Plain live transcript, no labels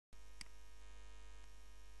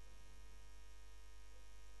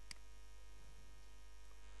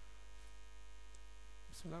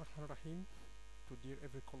Bismillah ar-Rahman ar-Rahim. To dear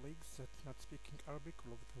every colleagues that not speaking Arabic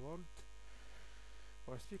all over the world,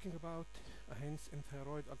 we're speaking about a hints in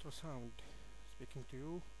thyroid ultrasound. Speaking to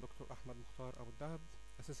you, Dr. Ahmad Mokhtar Abodahab,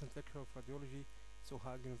 Assistant Lecturer of Radiology,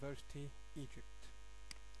 Sohag University, Egypt.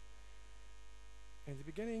 In the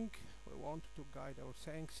beginning, we want to guide our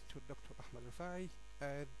thanks to Dr. Ahmad Rafai,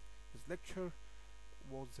 as his lecture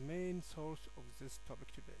was the main source of this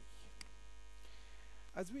topic today.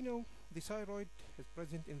 As we know, the thyroid is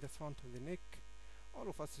present in the front of the neck. All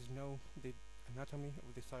of us know the anatomy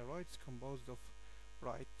of the thyroid is composed of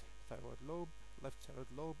right thyroid lobe, left thyroid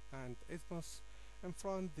lobe, and isthmus. In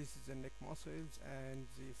front, this is the neck muscles and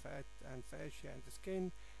the fat and fascia and the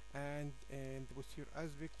skin, and in the posterior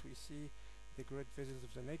aspect we see the great vessels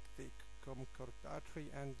of the neck, the carotid artery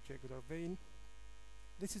and jugular vein.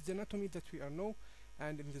 This is the anatomy that we know,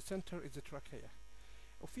 and in the center is the trachea.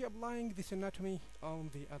 If we applying this anatomy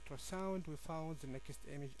on the ultrasound, we found the next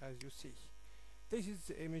image as you see. This is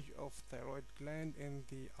the image of thyroid gland in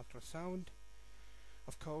the ultrasound.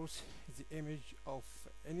 Of course, the image of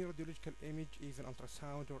any radiological image, even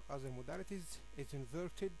ultrasound or other modalities, is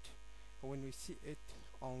inverted when we see it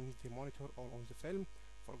on the monitor or on the film.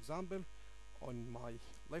 For example, on my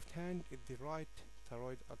left hand is the right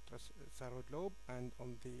thyroid lobe, and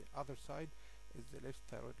on the other side is the left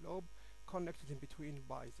thyroid lobe, connected in between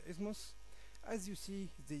by the isthmus. As you see,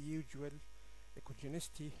 the usual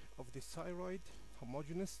echogenicity of the thyroid,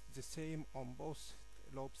 homogeneous, the same on both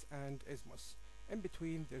lobes and isthmus. In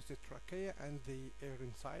between there's the trachea and the air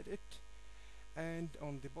inside it, and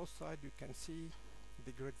on the both sides you can see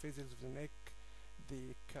the great vessels of the neck,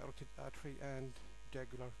 the carotid artery and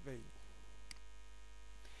jugular vein.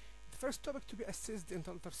 The first topic to be assessed in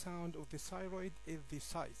the ultrasound of the thyroid is the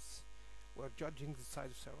size. We're judging the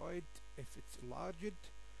size of thyroid if it's enlarged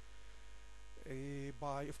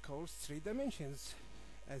by, of course, 3 dimensions.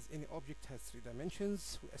 As any object has 3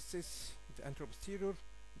 dimensions, we assess the anteroposterior,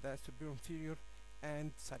 the superior inferior,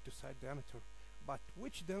 and side-to-side diameter. But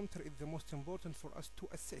which diameter is the most important for us to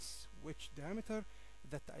assess? Which diameter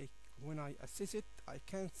that when I assess it, I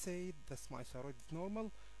can't say that my thyroid is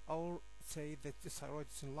normal or say that the thyroid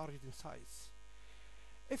is enlarged in size.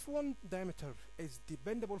 If one diameter is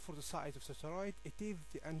dependable for the size of the thyroid, it is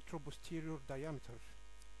the anteroposterior diameter.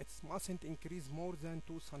 It mustn't increase more than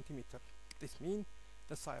 2 cm. This means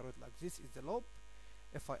the thyroid like this is the lobe.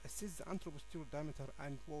 If I assess the anteroposterior diameter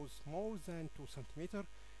and was more than 2 cm,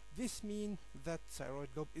 this means that thyroid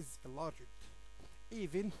lobe is enlarged,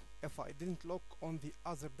 even if I didn't look on the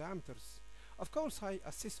other diameters. Of course, I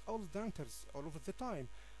assess all the diameters all over the time,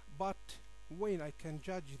 but when I can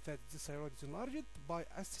judge that the thyroid is enlarged by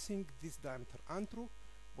assessing this diameter,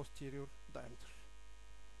 anteroposterior diameter.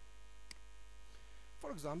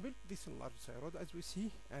 For example, this enlarged thyroid as we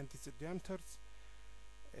see, and these are diameters.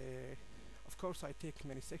 Of course, I take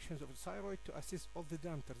many sections of the thyroid to assess all the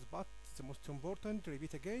diameters, but the most important,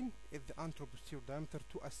 repeat again, is the anteroposterior diameter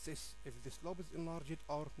to assess if this lobe is enlarged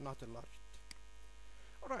or not enlarged.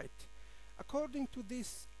 Alright, according to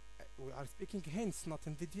this, we are speaking hints, not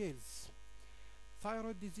in details.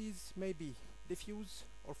 Thyroid disease may be diffuse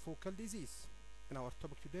or focal disease. In our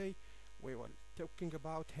topic today, we will talking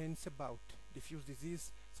about hints about diffuse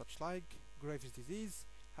disease, such like Graves' disease,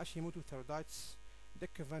 Hashimoto thyroiditis,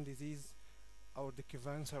 Decavan disease, or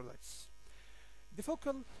Decavan thyroiditis. The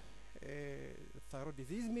focal thyroid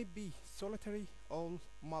disease may be solitary or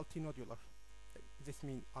multinodular. This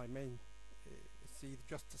means I may see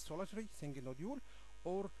just a solitary single nodule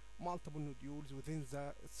or multiple nodules within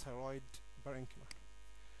the thyroid parenchyma.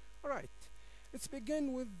 Alright, let's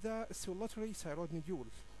begin with the solitary thyroid nodule.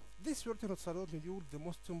 This solitary thyroid nodule, the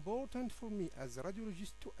most important for me as a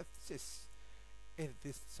radiologist to assess if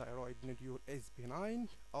this thyroid nodule is benign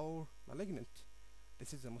or malignant.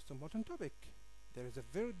 This is the most important topic. There is a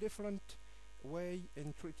very different way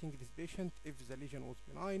in treating this patient if the lesion was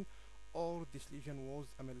benign or this lesion was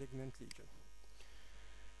a malignant lesion.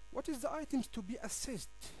 What is the items to be assessed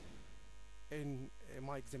in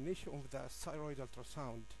my examination of the thyroid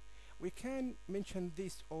ultrasound? We can mention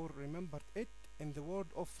this or remember it in the word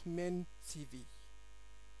of MEN CV,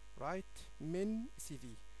 right? MEN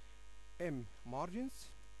CV. M, margins,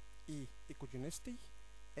 E, echogenicity,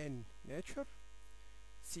 N, nature,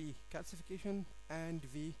 C, calcification, and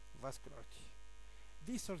V, vascularity.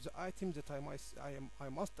 These are the items that I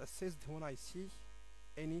must assess when I see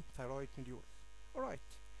any thyroid nodule. Alright,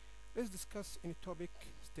 let's discuss any topic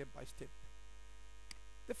step by step.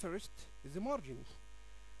 The first is the margin.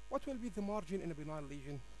 What will be the margin in a benign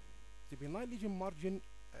lesion? The benign lesion margin,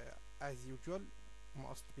 as usual,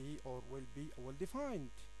 must be or will be well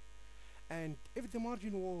defined. and if the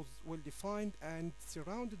margin was well defined and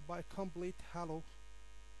surrounded by complete halo,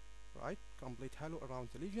 right, complete halo around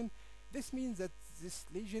the lesion, this means that this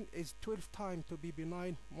lesion is 12 times to be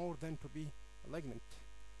benign more than to be malignant.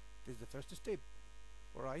 This is the first step,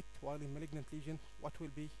 right? While in malignant lesion, what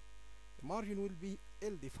will be? The margin will be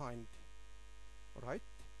ill-defined, right?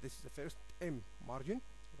 This is the first M, margin,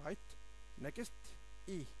 right? Next,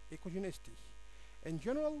 E, echogenicity. In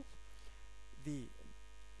general, the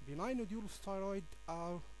benign nodule of thyroid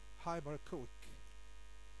are hyperechoic.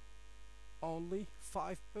 Only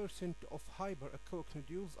 5% of hyperechoic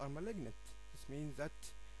nodules are malignant. This means that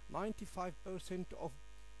 95% of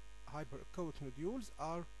hyperechoic nodules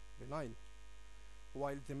are benign,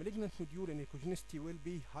 while the malignant nodule in echogenicity will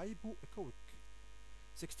be hypoechoic.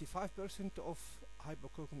 65% of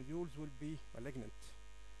hypoechoic nodules will be malignant.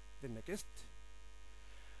 The next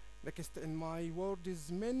in my word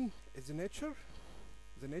is men is the nature.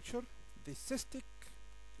 The cystic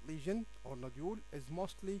lesion or nodule is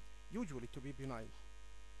usually to be benign.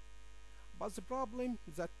 But the problem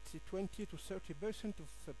is that 20 to 30% of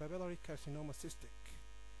papillary carcinoma cystic.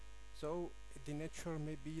 So the nature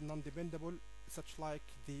may be non-dependable, such like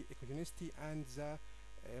the echogenicity and the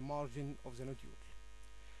margin of the nodule.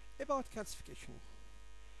 About calcification,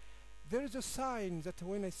 there is a sign that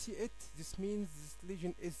when I see it, this means this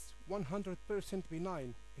lesion is 100%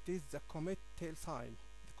 benign. It is the COMET tail sign,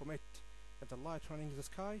 the comet at the light running in the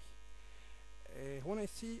sky. When I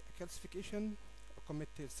see a calcification, a COMET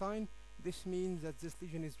tail sign, this means that this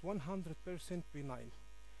lesion is 100% benign.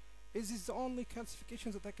 Is this the only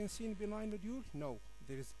calcification that I can see in benign nodule? No,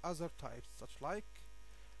 there is other types, such like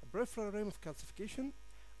a peripheral rim of calcification,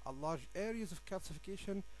 a large areas of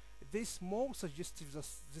calcification. This more suggestive that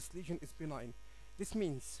this lesion is benign. This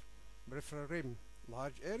means peripheral rim,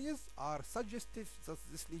 large areas are suggestive that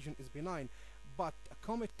this lesion is benign, but a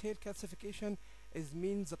comet tail calcification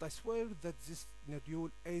means that I swear that this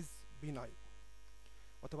nodule is benign.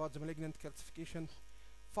 What about the malignant calcification?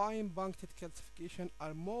 Fine punctate calcification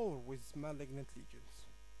are more with malignant lesions.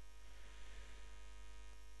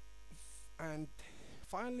 And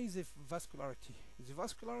finally, the vascularity. The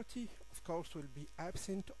vascularity, of course, will be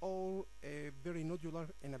absent or perinodular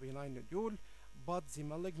in a benign nodule, but the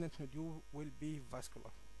malignant nodule will be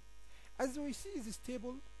vascular. As we see this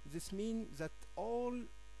table, this means that all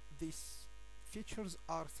these features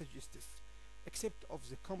are suggestive, except of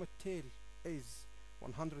the comet tail is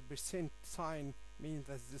 100% sign means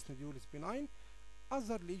that this nodule is benign.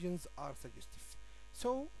 Other lesions are suggestive.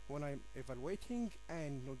 So when I'm evaluating a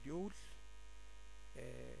nodule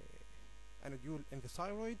in the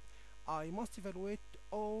thyroid, I must evaluate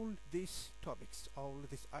all these topics, all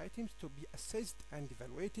these items to be assessed and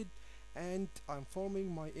evaluated, and I'm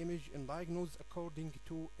forming my image and diagnose according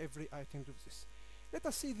to every item of this. Let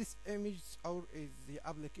us see this image or the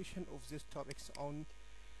application of these topics on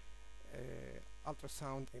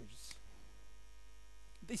ultrasound images.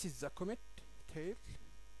 This is the comet tail,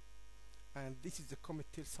 and this is the comet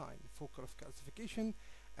tail sign, focal of calcification,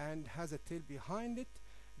 and has a tail behind it.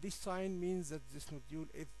 This sign means that this nodule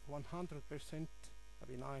is 100% a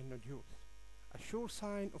benign nodule, a sure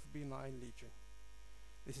sign of benign lesion.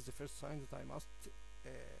 This is the first sign that I must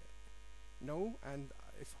know, and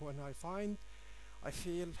if when I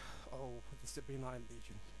feel, oh, this is a benign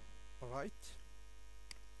lesion. Alright,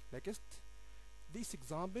 next, these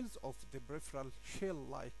examples of the peripheral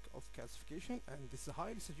shell-like of calcification, and this is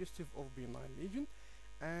highly suggestive of benign lesion,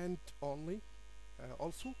 and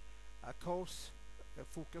also a coarse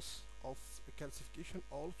focus of calcification,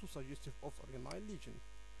 also suggestive of a benign lesion.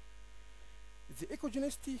 The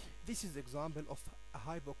echogenicity, this is the example of a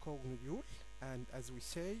hypoechoic nodule, and as we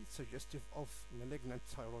say, suggestive of malignant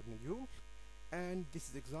thyroid nodule, and this is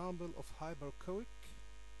the example of hyperechoic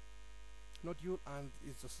nodule, and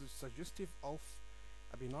is suggestive of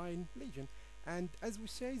a benign lesion. And as we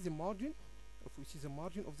say, the margin, if we see the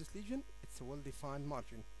margin of this lesion, it's a well-defined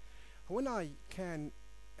margin. When I can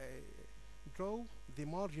draw the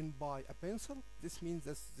margin by a pencil, this means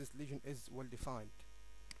that this lesion is well-defined.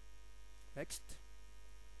 Next,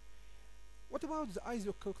 what about the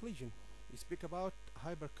isoechoic lesion? We speak about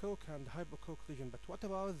hyperechoic and hypoechoic lesion, but what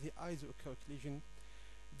about the isoechoic lesion?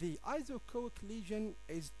 The isoechoic lesion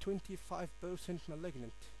is 25%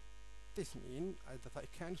 malignant. This means that I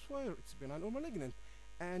can swear it's benign or malignant,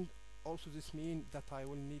 and also this means that I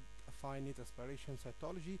will need a finite aspiration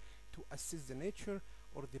cytology to assess the nature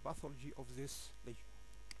or the pathology of this lesion.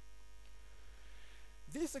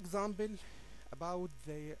 This example about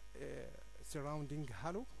the surrounding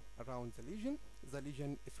halo around the lesion. The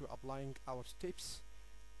lesion, if we're applying our steps,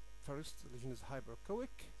 first the lesion is hyperechoic,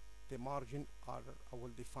 the margin are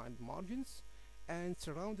well-defined margins and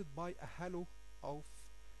surrounded by a halo of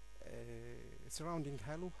surrounding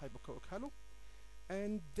halo, hypoechoic halo,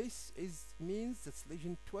 and this means this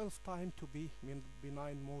lesion 12 times to be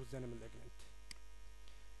benign more than a malignant.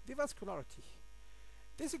 The vascularity.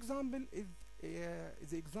 This example is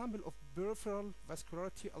the example of peripheral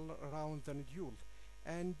vascularity around the nodule,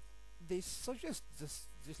 and this suggests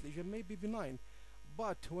this lesion may be benign,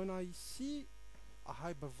 but when I see a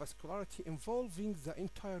hypervascularity involving the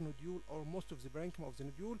entire nodule or most of the parenchyma of the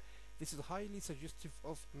nodule, this is highly suggestive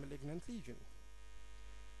of a malignant lesion.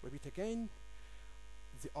 Repeat again,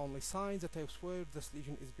 the only sign that I swear this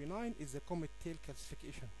lesion is benign is the COMET tail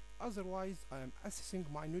calcification. Otherwise, I am assessing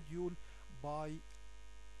my nodule by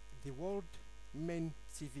the word min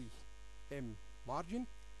CV, M margin,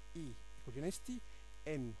 E echogenicity,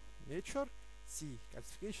 N nature, C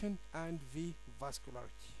calcification, and V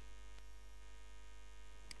vascularity.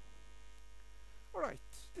 Alright,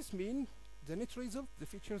 this means the net result, the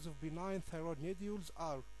features of benign thyroid nodules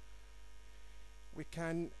are, we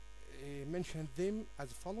can mention them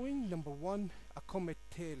as following. Number one, a COMET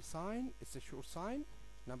tail sign, it's a sure sign.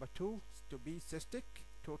 Number two, to be cystic,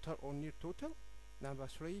 total or near total. Number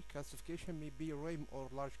three, calcification may be rim or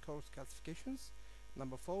large course calcifications.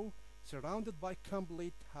 Number four, surrounded by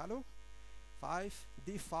complete halo. 5,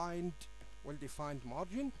 defined, well-defined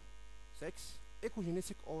margin. 6,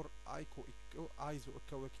 echogenetic or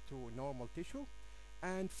isoechoic to normal tissue.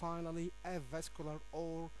 And finally, avascular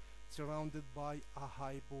or surrounded by a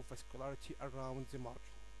hypovascularity around the margin.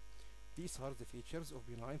 These are the features of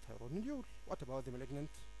benign thyroid nodule. What about the malignant?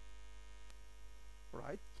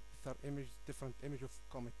 Right, third image, different image of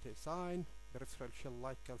COMET tail sign, peripheral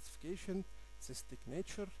shell-like calcification, cystic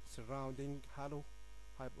nature, surrounding halo,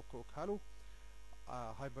 hypoechoic halo,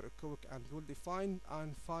 hyperechoic and well-defined,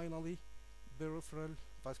 and finally peripheral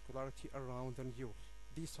vascularity around the nodule.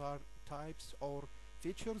 These are types or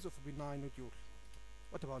features of benign nodule.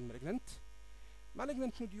 What about malignant?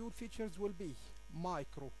 Malignant nodule features will be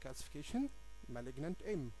microcalcification, malignant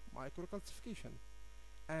M, microcalcification,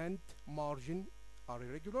 and margin are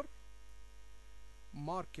irregular,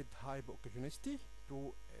 marked hypoechogenicity,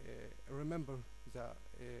 to remember the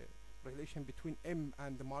relation between M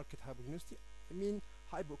and the marked hypoechogenicity, I mean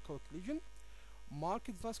hypoechoic lesion,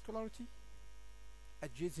 marked vascularity,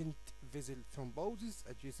 adjacent vessel thrombosis,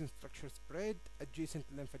 adjacent structure spread, adjacent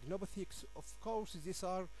lymphadenopathy. Of course, these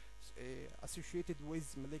are associated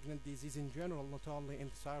with malignant disease in general, not only in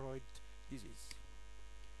thyroid disease.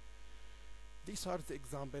 These are the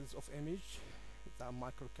examples of image: the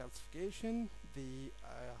microcalcification, the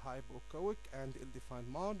hypoechoic and ill-defined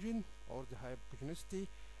margin or the hypoechogenicity,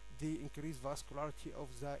 the increased vascularity of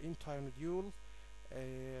the entire nodule,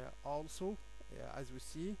 also as we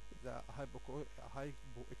see the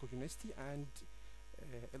hypoechogenicity and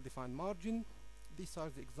ill-defined margin. These are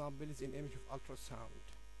the examples in image of ultrasound.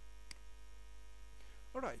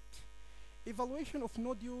 Alright, evaluation of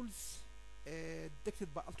nodules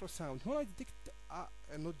detected by ultrasound. When I detect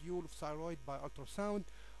a nodule of thyroid by ultrasound,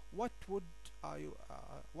 what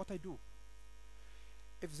I do?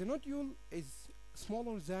 If the nodule is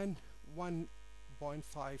smaller than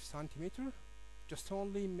 1.5 centimeter, just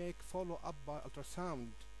only make follow-up by ultrasound.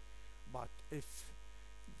 But if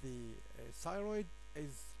the thyroid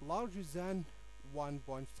is larger than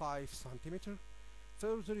 1.5 centimeter,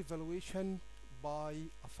 further evaluation by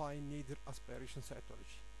a fine needle aspiration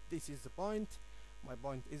cytology. This is the point. My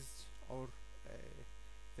point is, or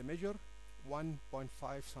the measure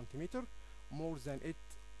 1.5 centimeter. More than it,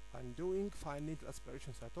 I'm doing fine needle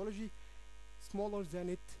aspiration cytology. Smaller than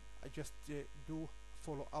it, I just do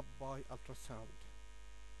follow up by ultrasound.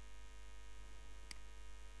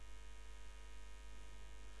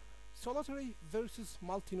 Solitary versus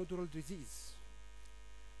multinodular disease.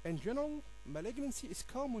 In general, malignancy is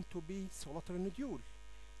common to be solitary nodule.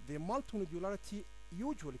 The multinodularity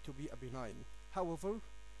usually to be a benign. However,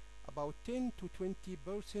 about 10 to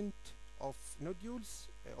 20% of nodules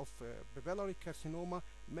of papillary carcinoma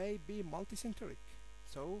may be multicentric.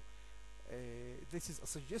 So this is a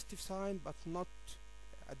suggestive sign, but not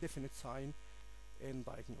a definite sign in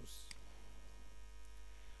diagnosis.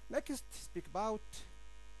 Next, speak about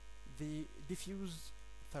the diffuse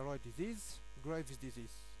thyroid disease, Graves'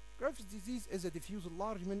 disease. Graves' disease is a diffuse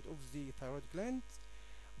enlargement of the thyroid gland.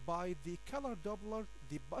 By the color Doppler,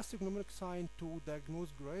 the pathognomonic sign to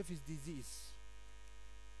diagnose Graves' disease,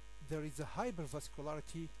 there is a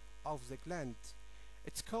hypervascularity of the gland.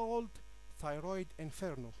 It's called thyroid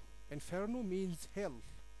inferno. Inferno means hell,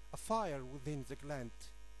 a fire within the gland.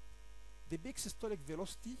 The peak systolic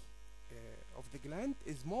velocity of the gland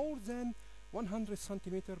is more than 100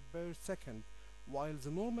 centimeter per second, while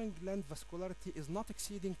the normal gland vascularity is not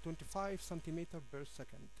exceeding 25 centimeter per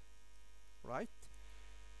second. Right?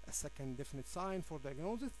 A second definite sign for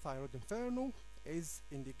diagnosis, thyroid inferno, is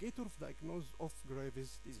indicator of diagnosis of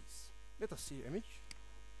Graves' disease. Let us see image.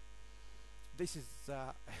 This is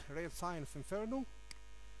the real sign of inferno,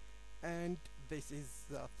 and this is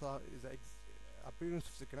the appearance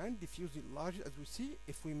of the gland, diffusely large. As we see,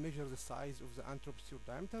 if we measure the size of the anteroposterior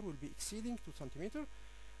diameter, will be exceeding 2 centimeter.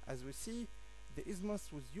 As we see, the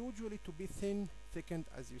isthmus was usually to be thin, thickened.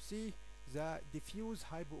 As you see, the diffuse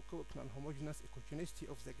hypoechoic non-homogeneous echogenicity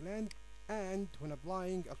of the gland, and when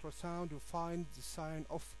applying ultrasound, you find the sign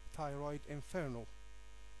of thyroid inferno.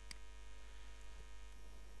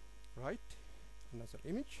 Right? Another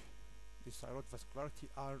image. The thyroid vascularity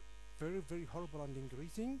are very horrible and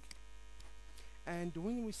increasing, and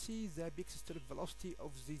when we see the peak systolic velocity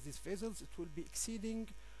of these vessels, it will be exceeding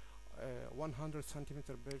 100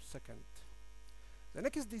 centimeter per second. The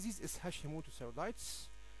next disease is Hashimoto-thyroiditis.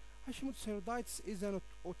 Hashimoto-thyroiditis is an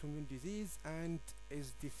autoimmune disease and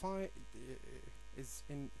is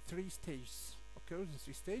in 3 stages. Occurs in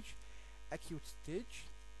 3 stages: acute stage,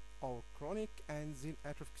 or chronic, and then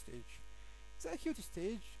atrophic stage. The acute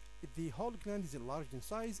stage, the whole gland is enlarged in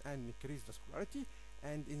size and increased vascularity,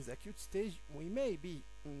 and in the acute stage we may be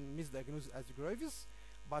misdiagnosed as Graves',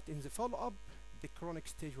 but in the follow-up the chronic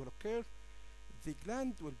stage will occur. The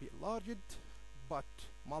gland will be enlarged, but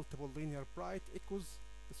multiple linear bright echoes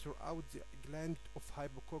throughout the gland of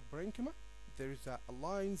hypoechoic parenchyma. There is a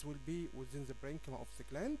lines will be within the parenchyma of the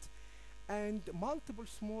gland, and multiple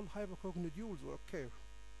small hypoechoic nodules will occur.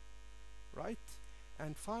 Right?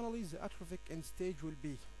 And finally, the atrophic end stage will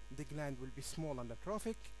be the gland will be small and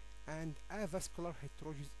atrophic, and avascular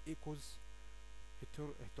heterogeneous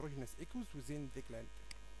echoes within the gland.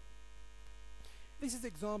 This is the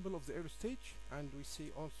example of the early stage, and we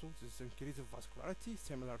see also this increase of vascularity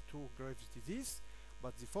similar to Graves' disease,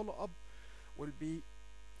 but the follow-up will be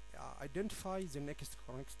identify the next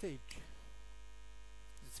chronic stage.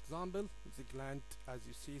 This example, the gland, as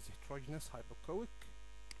you see, is heterogeneous hypoechoic,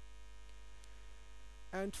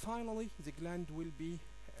 and finally the gland will be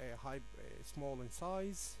small in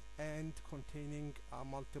size and containing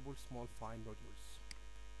multiple small fine nodules.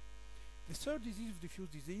 The third disease of diffuse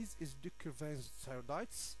disease is decurvens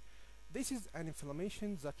thyroiditis. This is an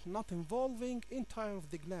inflammation that not involving entire of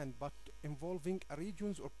the gland, but involving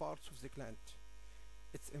regions or parts of the gland.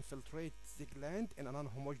 It infiltrates the gland in a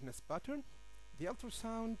non-homogeneous pattern. The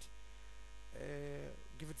ultrasound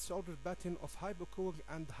gives disordered pattern of hypoechoic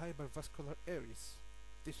and hypervascular areas.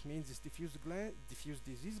 This means it's diffuse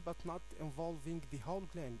disease, but not involving the whole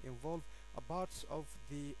gland, involve parts of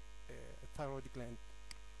the thyroid gland.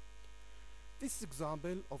 This is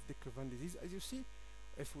example of decurvens disease. As you see,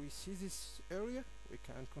 if we see this area, we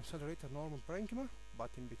can consider it a normal parenchyma,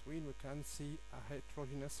 but in between we can see a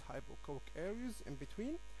heterogeneous hypoechoic areas in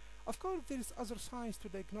between. Of course, there is other signs to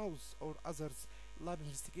diagnose or others lab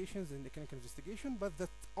investigations in the clinical investigation, but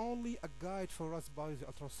that's only a guide for us by the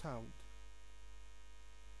ultrasound.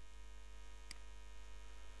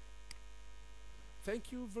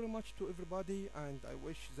 Thank you very much to everybody, and I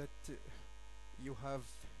wish that you have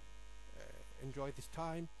enjoyed this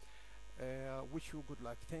time. Wish you good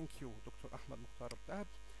luck. Thank you, Dr. Ahmad Mokhtar Abodahab.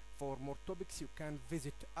 For more topics, you can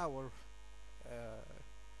visit our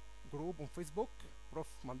group on Facebook, Prof.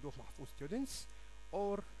 Mamdouh Mahfouz Students,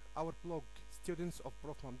 or our blog, students of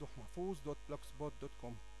Prof. Mamdouh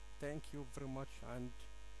Mahfouz.blogspot.com. Thank you very much and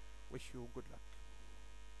wish you good luck.